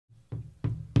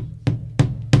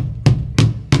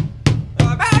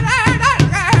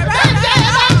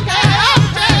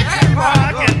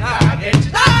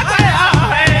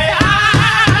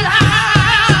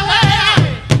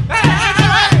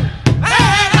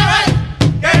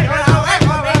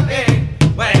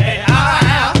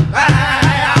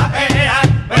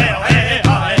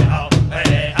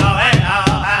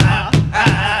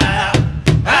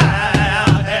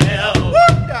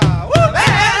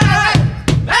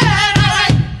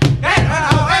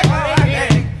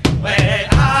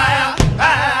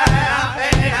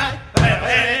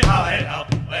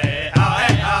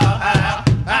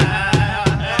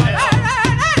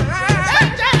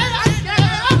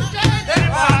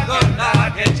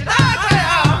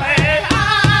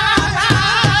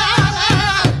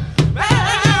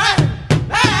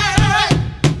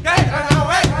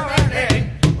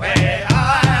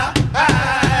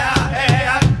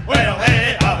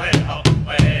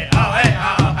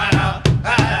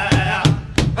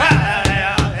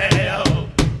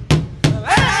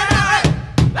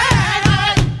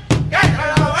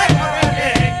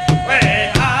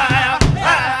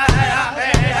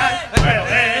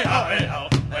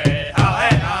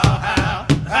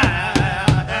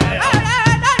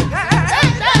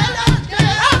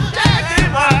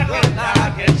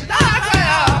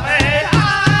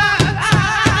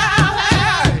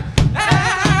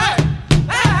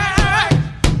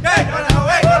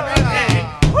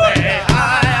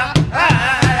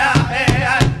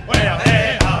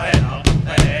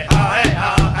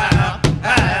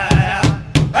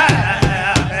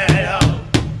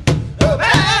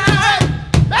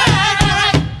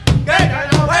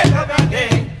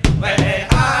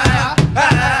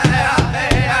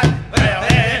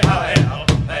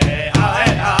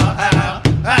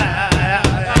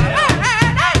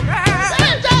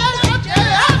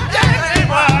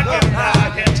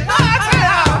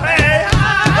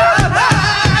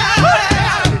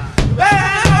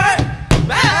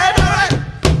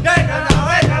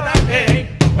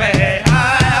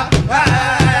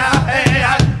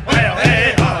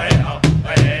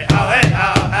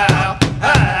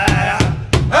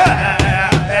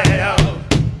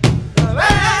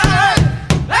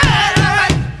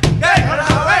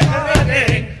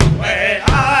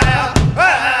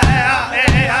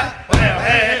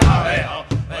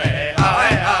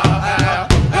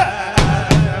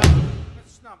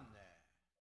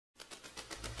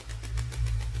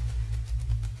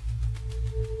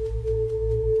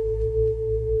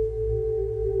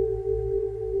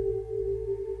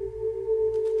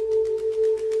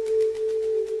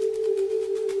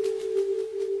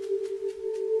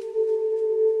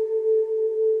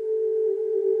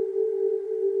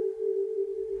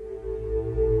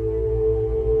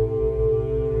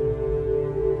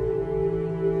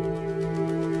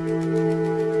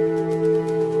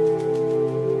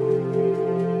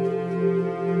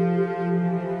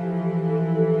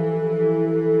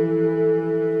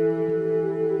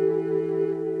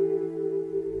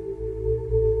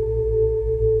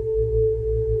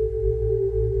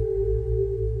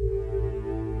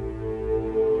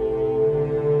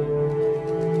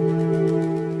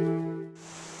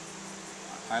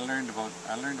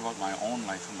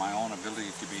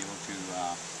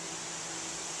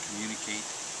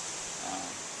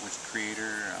communicate with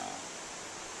Creator,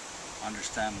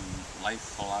 understand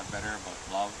life a lot better, about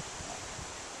love,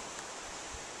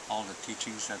 all the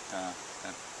teachings that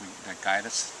guide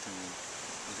us to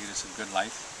lead us a good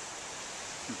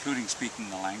life, including speaking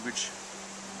the language.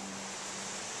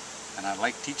 And I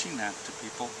like teaching that to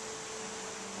people,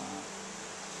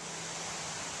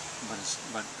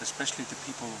 but especially to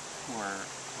people who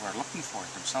are looking for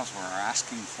it themselves, who are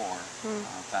asking for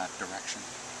that direction.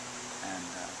 And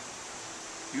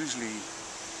usually,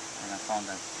 and I found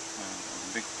that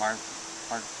a big part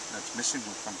that's missing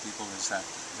from people is that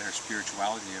their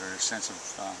spirituality or a sense of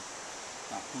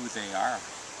who they are,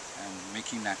 and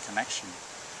making that connection.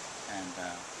 And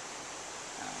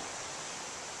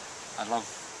I love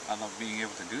being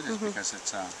able to do this because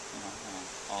it's a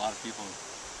lot of people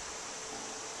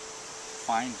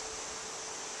find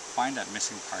that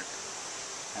missing part,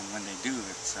 and when they do,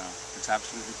 it's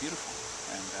absolutely beautiful,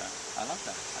 and I love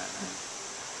that.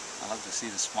 I love to see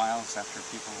the smiles after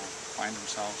people find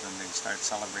themselves and they start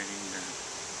celebrating their.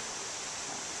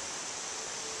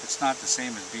 It's not the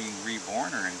same as being reborn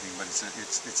or anything, but it's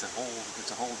a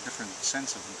whole different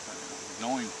sense of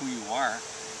knowing who you are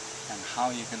and how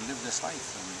you can live this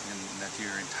life, and that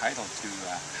you're entitled to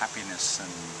happiness and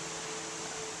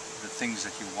the things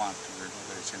that you want, whether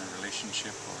it's in a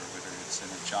relationship or whether it's in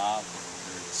a job or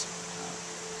whether it's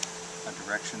a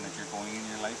direction that you're going in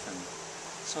your life. And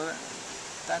so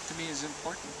that to me is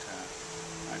important.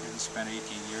 I didn't spend 18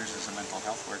 years as a mental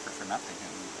health worker for nothing,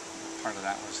 and part of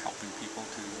that was helping people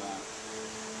to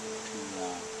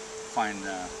find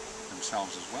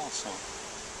themselves as well. So,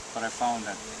 but I found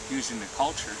that using the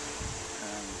culture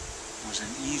was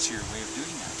an easier way of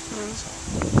doing that. So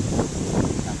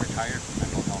I'm retired from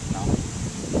mental health now,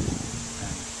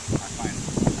 and I find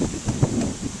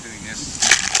doing this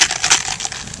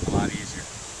a lot easier.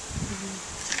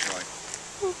 It's a joy.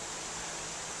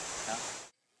 Yeah.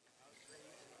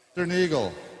 Mr. Eagle,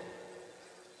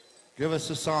 give us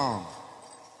a song.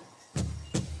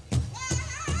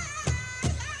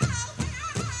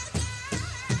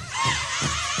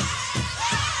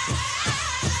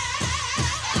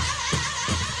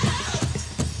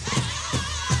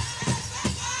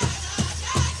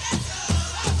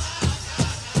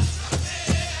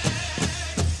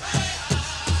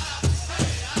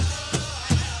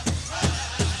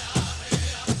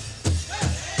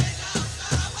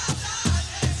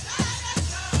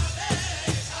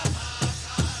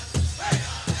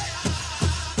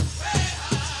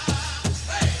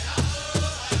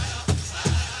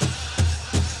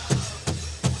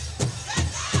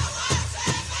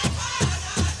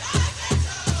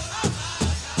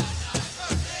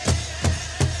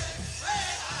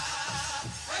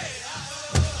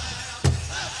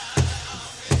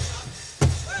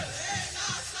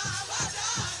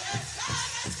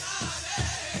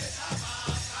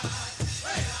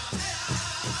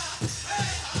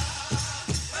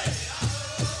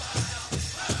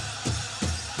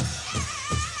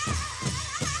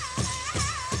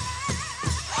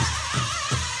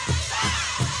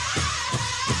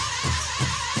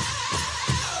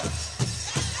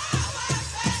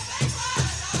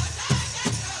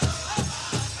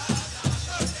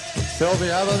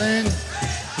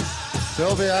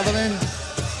 Sylvia Evelyn,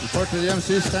 report to the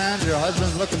MC stand. Your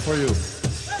husband's looking for you.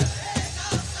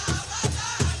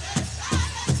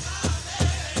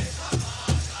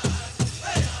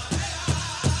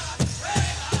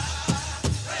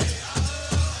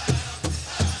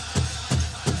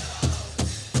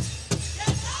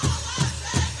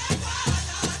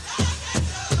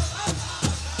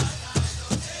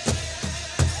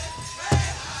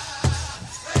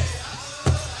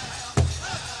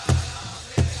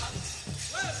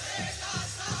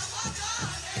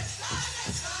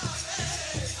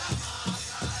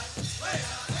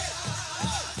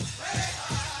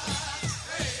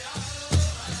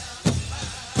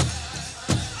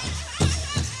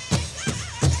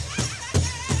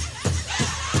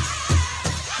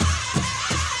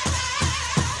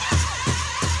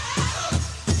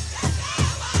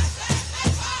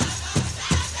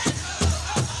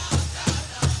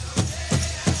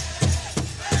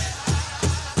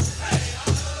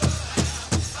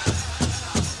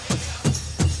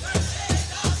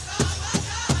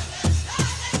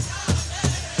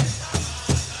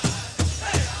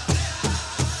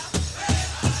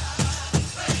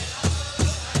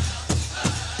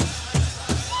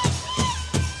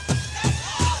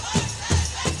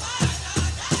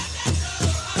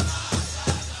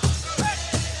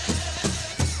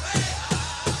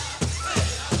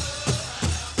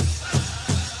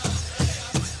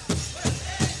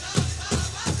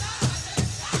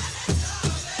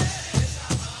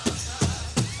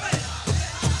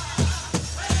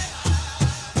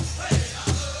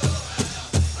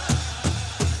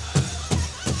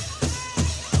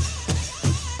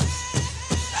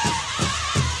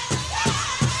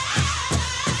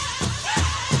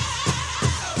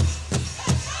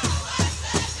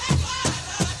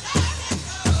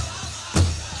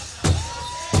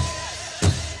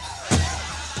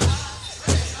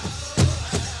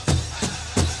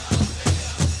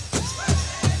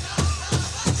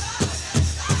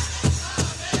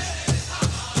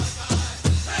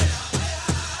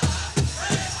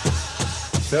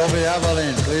 Sylvie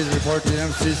Evelyn, please report to the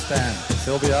MC stand.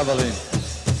 Sylvie Evelyn.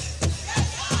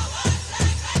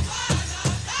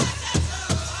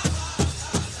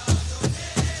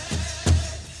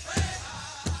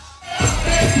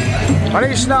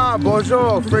 Anishnaabemwin,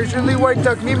 bonjour, Fraser Lee White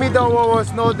Duck, Nimi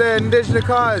Dawawas, no de Indigenous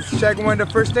cause,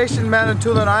 Sheshegwaning First Nation,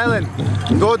 Manitoulin Island,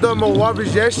 Doda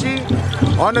Mwabijeshi,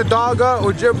 Odawa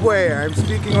Ojibwe. I'm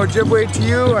speaking Ojibwe to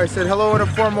you. I said hello in a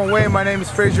formal way. My name is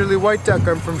Fraser Lee White Duck.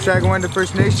 I'm from Sheshegwaning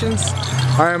First Nations.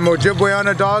 I am Ojibwe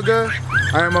Onondaga.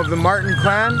 I am of the Martin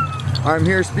clan. I'm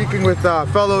here speaking with a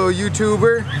fellow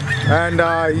YouTuber, and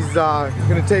he's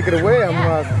gonna take it away.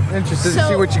 I'm interested to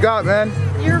see what you got, man.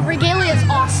 Your regalia is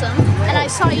awesome, and I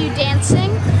saw you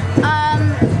dancing.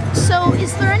 So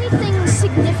is there anything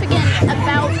significant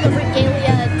about the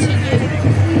regalia to you?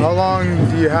 How long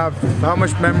do you have, how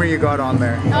much memory you got on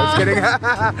there? I was kidding.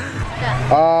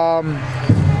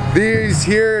 These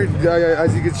here,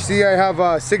 as you can see, I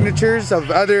have signatures of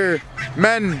other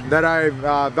men that I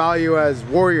value as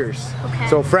warriors. Okay.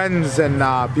 So friends and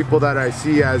people that I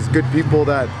see as good people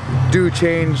that do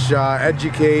change,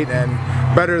 educate, and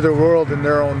better the world in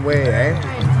their own way, eh?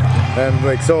 And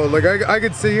like, so like I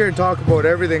could sit here and talk about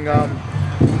everything.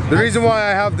 The reason why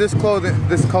I have this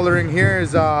coloring here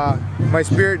is my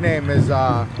spirit name is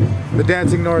the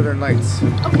Dancing Northern Lights.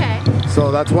 Okay. So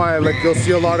that's why you'll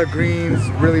see a lot of greens,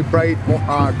 really bright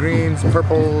greens,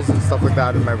 purples, and stuff like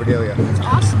that in my regalia. That's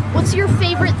awesome. What's your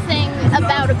favorite thing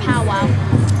about a powwow?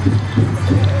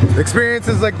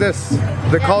 Experiences like this,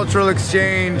 the cultural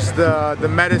exchange, the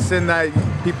medicine that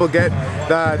people get,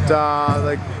 that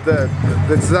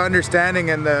it's the understanding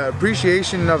and the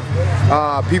appreciation of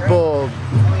people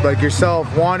like yourself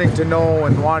wanting to know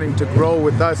and wanting to grow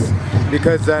with us,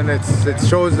 because then it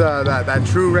shows that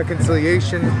true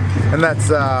reconciliation, and that's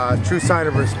a true sign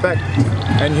of respect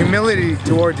and humility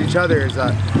towards each other.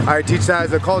 I teach that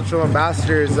as a cultural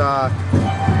ambassador,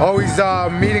 always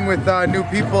meeting with new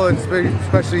people, and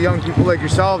especially young people like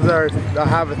yourselves that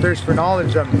have a thirst for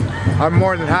knowledge. I'm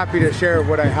more than happy to share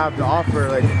what I have to offer.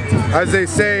 Like, as they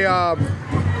say,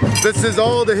 this is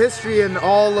all the history and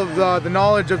all of the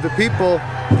knowledge of the people,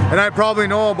 and I probably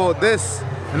know about this,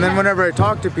 and then whenever I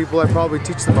talk to people, I probably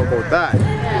teach them about that.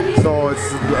 So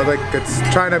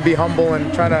it's trying to be humble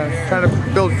and trying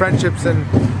to build friendships and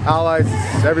allies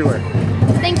everywhere.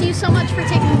 Thank you so much for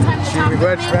taking the time to talk with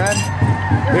me. Man.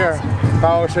 Here,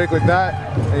 pow, shake like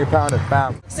that, and you pound it,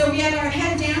 bam. So we have our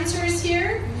head dancers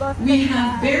here. We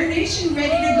have Bear Nation ready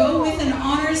to go with an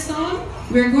honor song.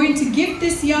 We're going to gift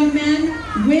this young man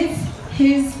with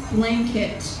his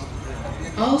blanket.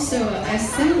 Also a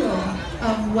symbol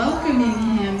of welcoming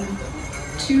him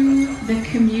to the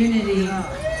community.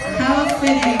 How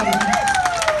fitting.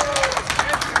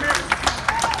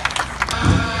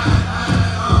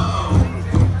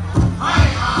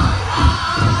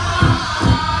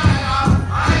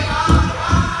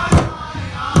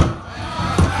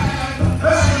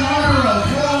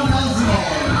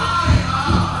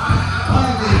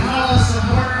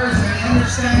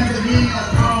 Understand the meaning of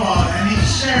pow-wow, and he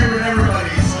shared with everybody.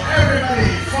 So everybody,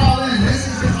 fall in. This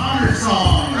is his honor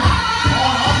song.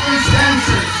 All these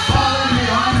dancers, fall in the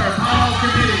honor of pow-wow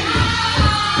committee.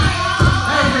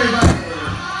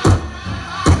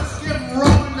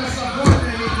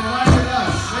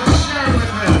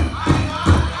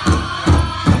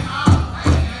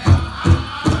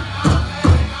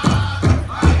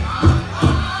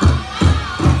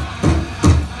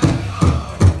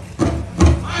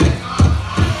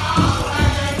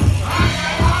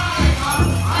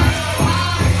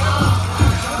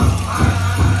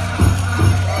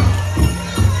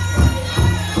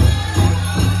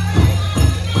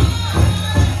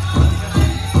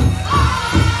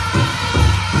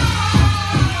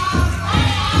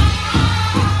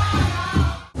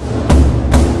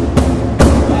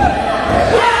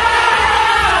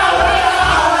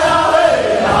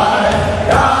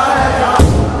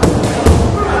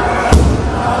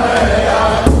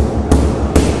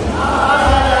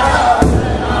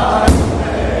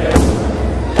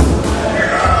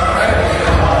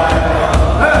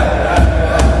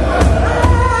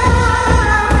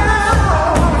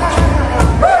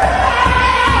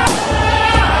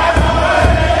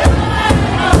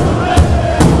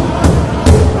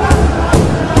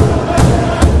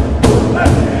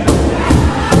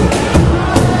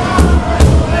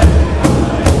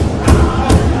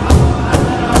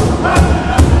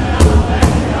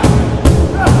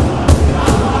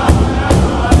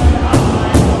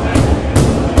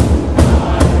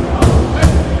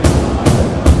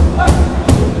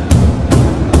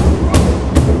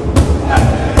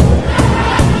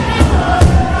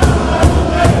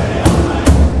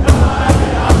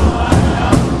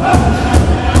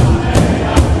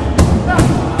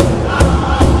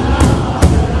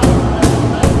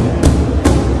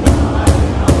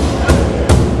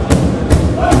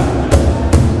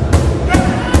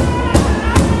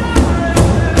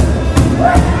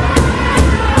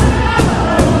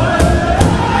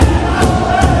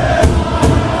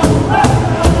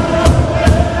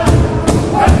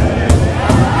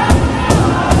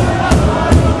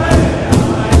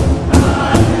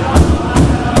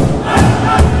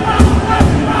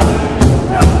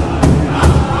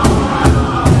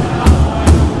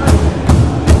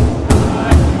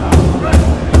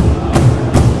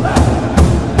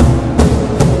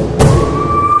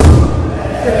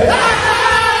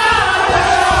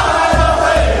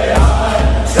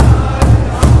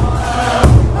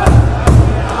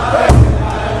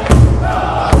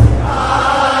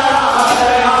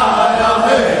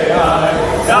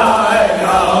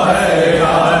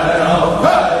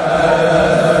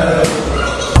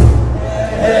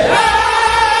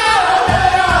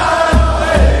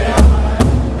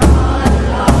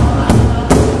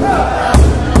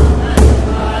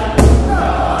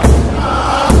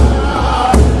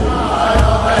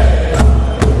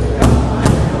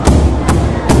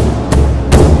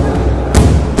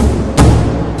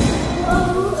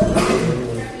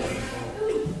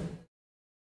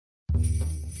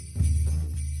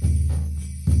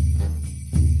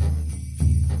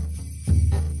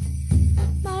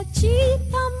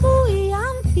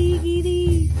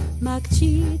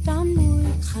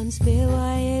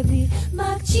 spewaebi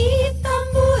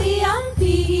magchitambui ang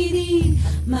pigidi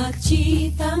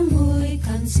magchitambui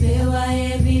kan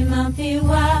spewaebi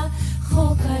mampiwa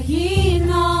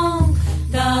hokahinong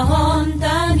dahon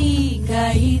tani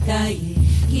gaitai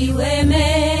iwe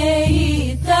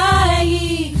meitai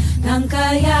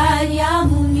nankaya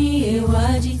yamuni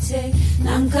ewajite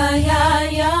nankaya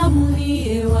yamuni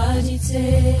ewajite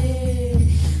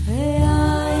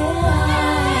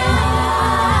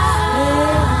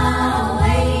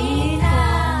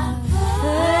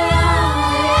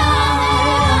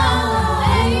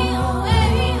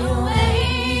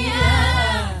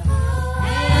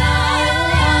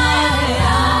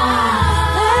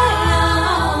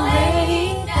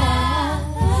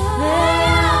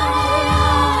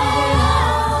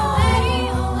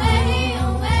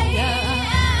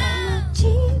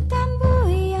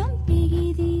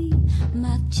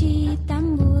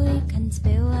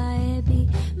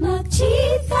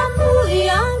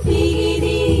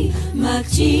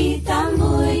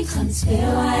Magchitambui kan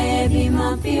spewaebi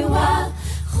mampiwa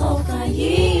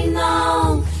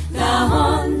hokayinong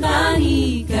dahon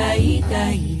tani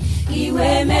gaitai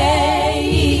iwe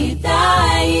meitai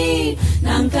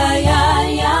nankaya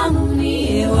yamuni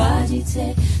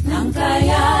ewajite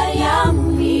nankaya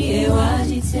yamuni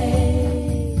ewajite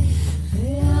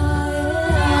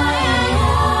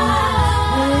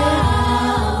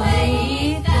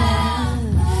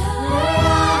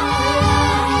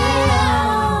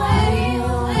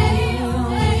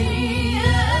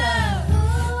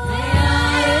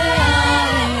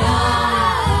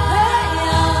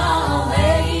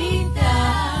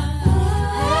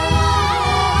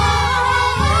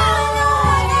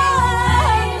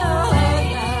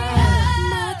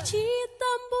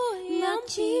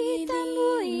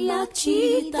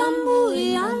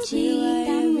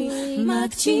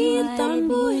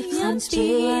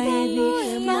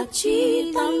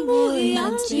Magchitambui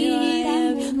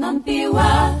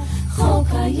mampiwa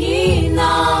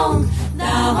hokayinong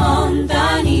dahon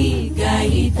tani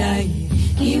gaitai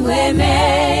iwe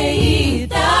meitai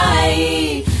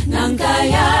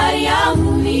nankaya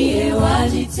yamuni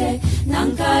ewajite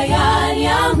nankaya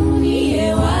yamuni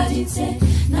ewajite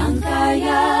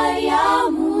nankaya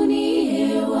yamuni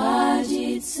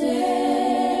ewajite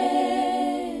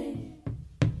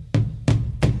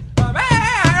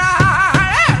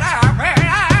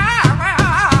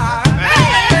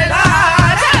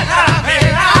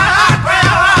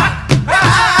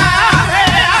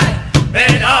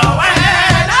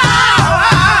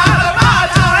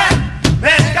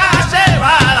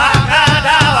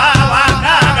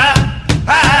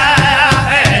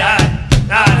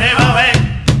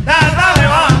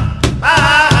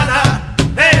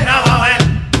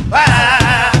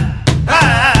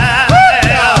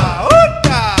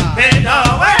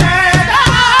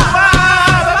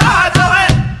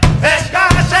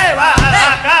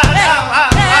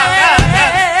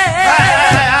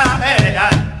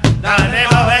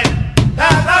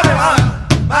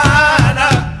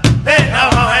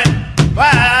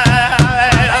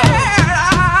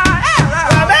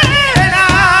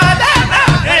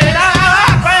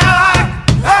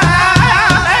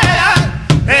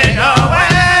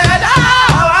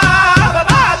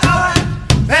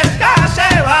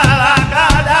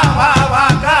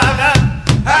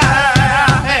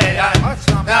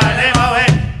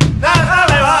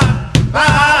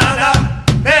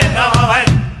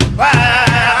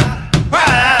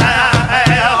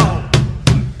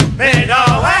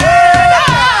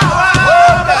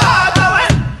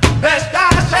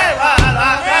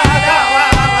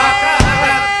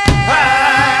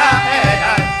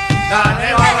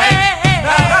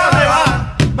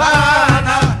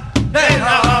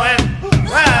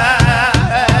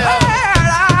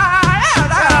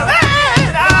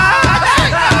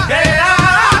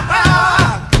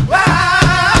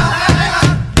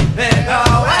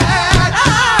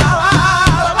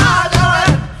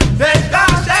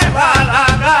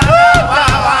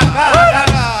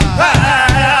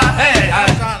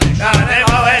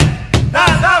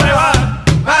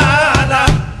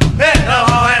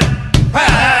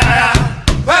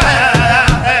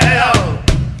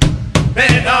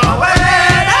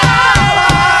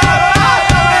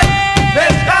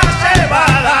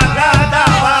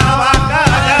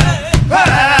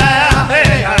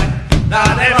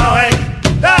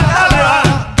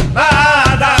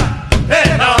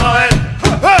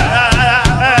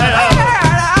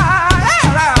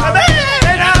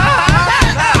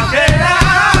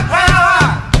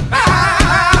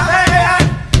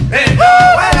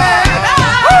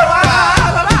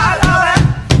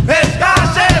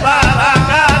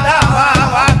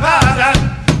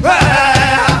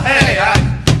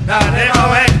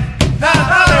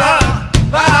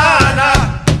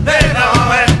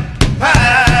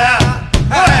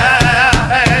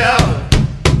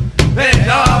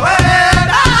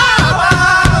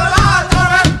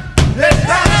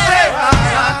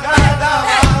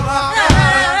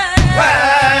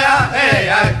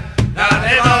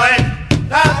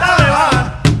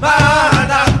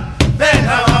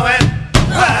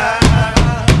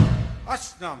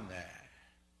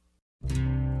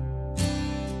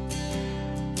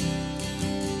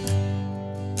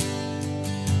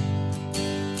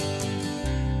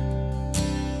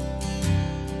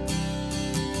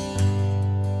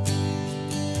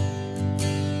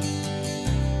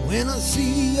When I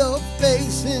see your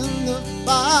face in the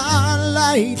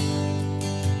firelight,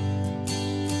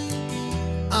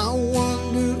 I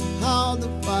wonder how the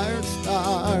fire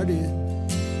started.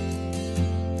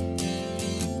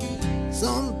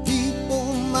 Some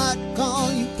people might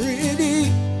call you pretty,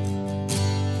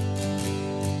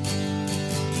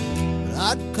 but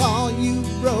I'd call you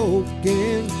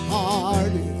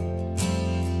broken-hearted.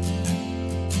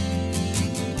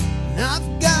 And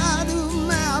I've got a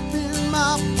map in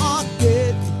my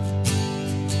pocket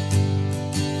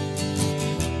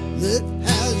that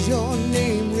has your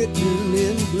name written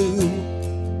in blue.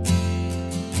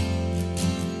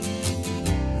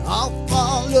 I'll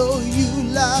follow you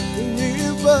like a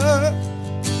river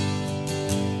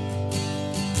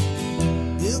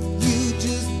if you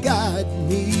just guide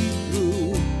me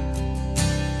through.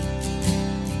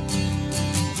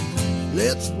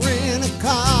 Let's rent a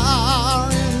car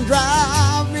and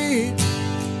drive it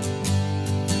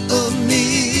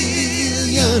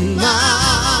 1,000,000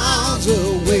 miles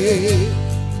away.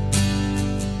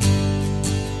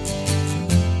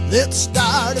 Let's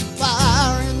start a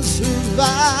fire and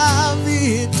survive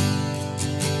it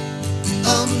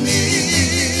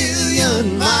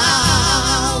 1,000,000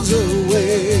 miles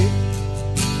away.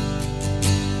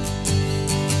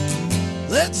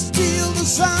 Let's steal the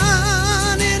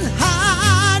sun and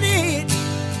hide it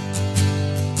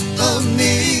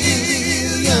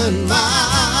 1,000,000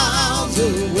 miles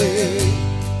away.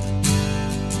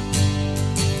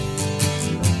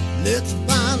 Let's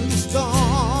find the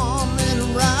storm and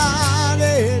ride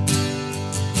it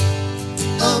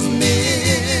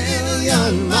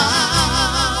 1,000,000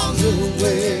 miles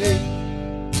away.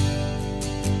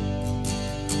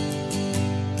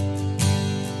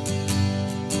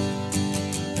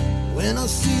 When I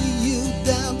see you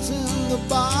dance in the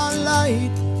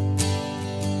barlight,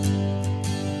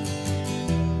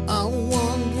 I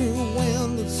wonder when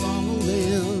the song will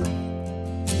end.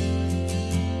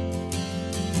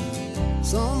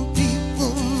 Some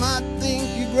people might think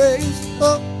you're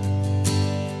graceful,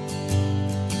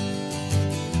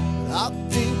 but I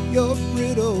think you're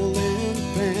brittle and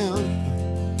thin.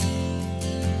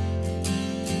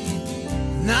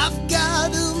 And I've got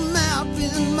a map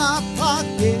in my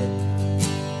pocket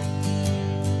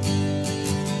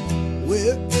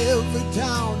where every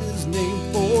town is named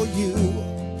for you.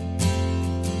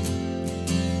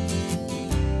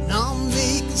 And I'll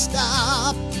make a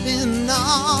stop in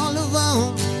all of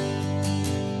them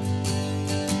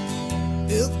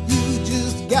if you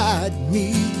just guide me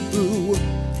through.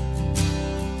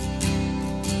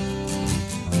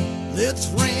 Let's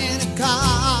rent a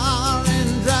car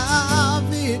and drive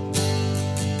it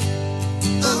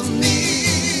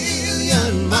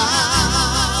 1,000,000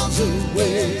 miles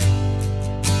away.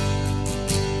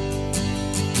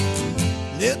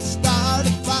 Let's start a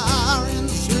fire and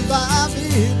survive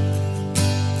it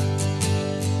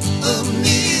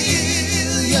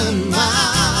 1,000,000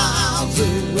 miles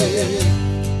away.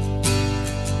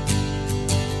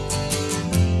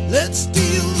 Let's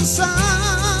steal the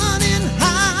sun and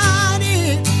hide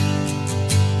it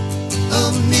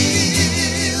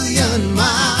 1,000,000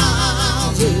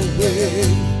 miles away.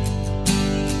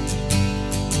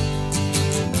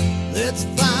 Let's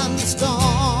find the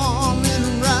storm and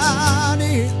ride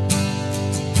it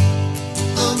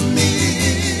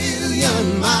 1,000,000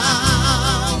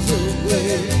 miles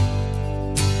away.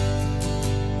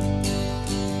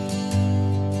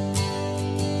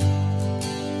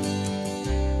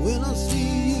 When I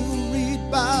see you read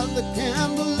by the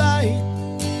candlelight,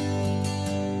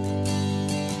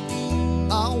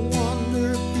 I wonder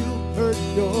if you hurt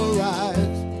your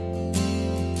eyes.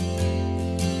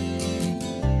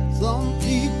 Some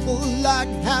people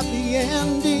like happy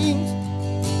endings,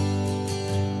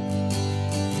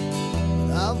 but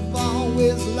I've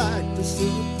always liked a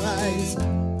surprise.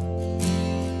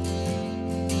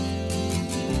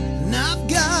 And I've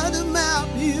got a map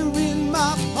here in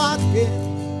my pocket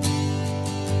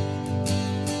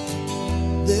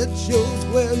that shows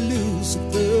where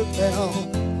Lucifer fell.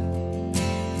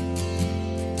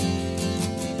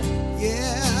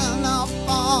 Yeah, and I'll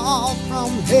fall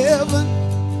from heaven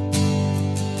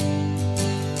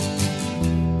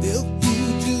if you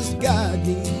just guide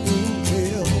me through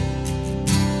hell.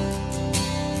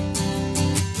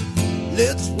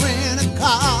 Let's rent a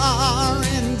car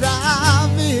and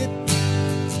drive it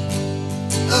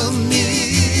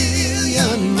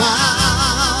 1,000,000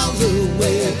 miles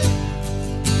away.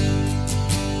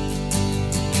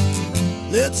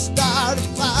 Let's start a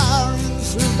fire and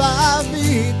survive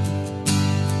it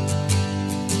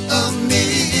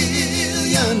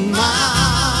 1,000,000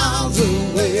 miles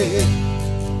away.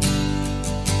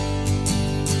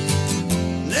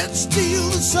 steal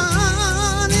the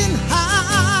sun and hide